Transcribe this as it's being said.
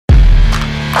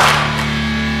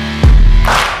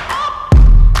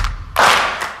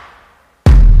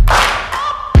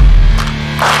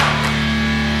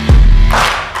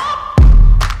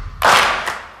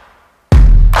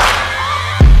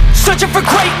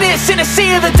greatness in a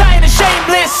sea of the dying and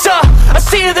shameless, a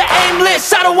sea of the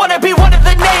aimless. I don't wanna be one of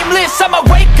the nameless. I'ma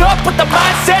wake up with the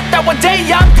mindset that one day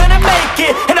I'm gonna make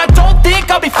it. And I don't think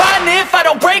I'll be fine if I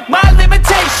don't break my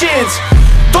limitations.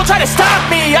 Don't try to stop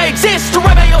me, I exist to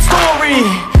write my own story.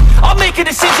 I'll make a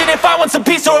decision if I want some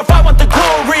peace or if I want the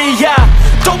glory. Yeah,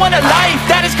 don't want a life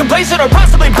that is complacent or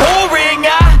possibly boring.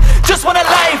 I just want a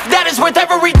life that is worth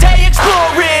every day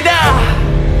exploring.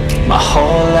 My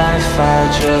whole life I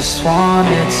just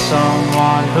wanted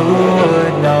someone who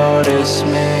would notice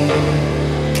me.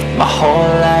 My whole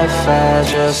life I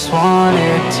just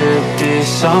wanted to be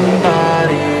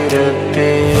somebody to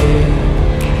be.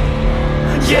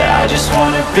 Yeah, I just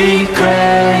wanna be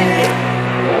great.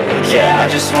 Yeah, I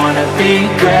just wanna be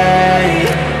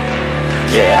great.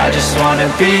 Yeah, I just wanna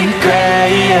be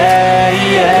great. Yeah,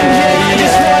 yeah, I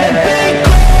just wanna be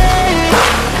great.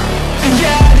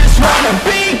 Yeah, I just wanna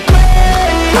be great.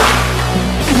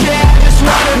 Yeah, I just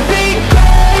wanna be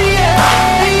great. Yeah,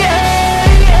 yeah,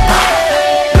 yeah.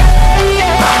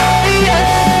 Yeah, yeah,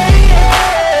 yeah.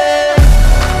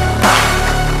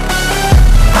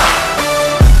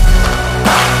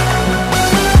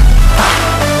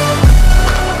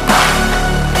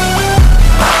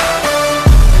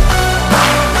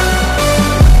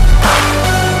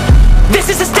 This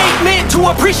is a statement to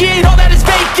appreciate all that is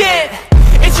vacant.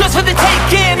 It's just for the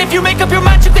taking. If you make up your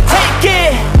mind, you can take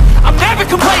it. I'm never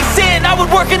complacent. I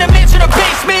would work in a mansion or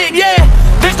basement. Yeah,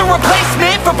 there's no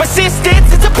replacement for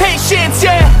persistence. It's a patience.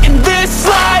 Yeah, in this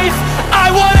life I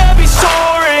wanna be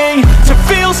soaring, to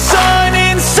feel sun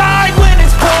inside when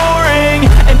it's pouring.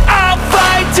 And I'll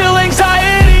fight till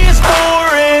anxiety is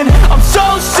foreign. I'm so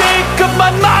sick of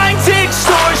my mind's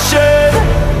extortion.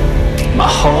 My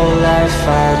whole life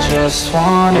I just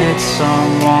wanted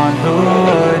someone who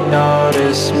would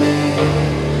notice me.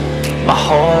 My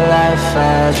whole life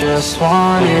I just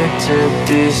wanted to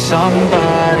be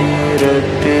somebody to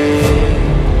be.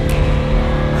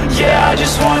 Yeah, I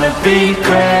just wanna be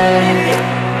great.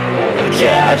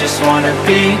 Yeah, I just wanna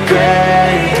be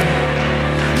great.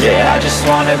 Yeah, I just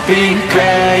wanna be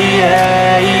great.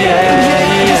 Yeah, yeah,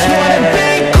 yeah, I just wanna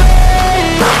be great.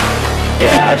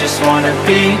 Yeah, I just wanna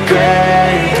be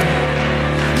great.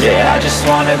 Yeah, I just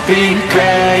wanna be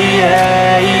great.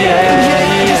 Yeah,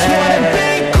 yeah, yeah.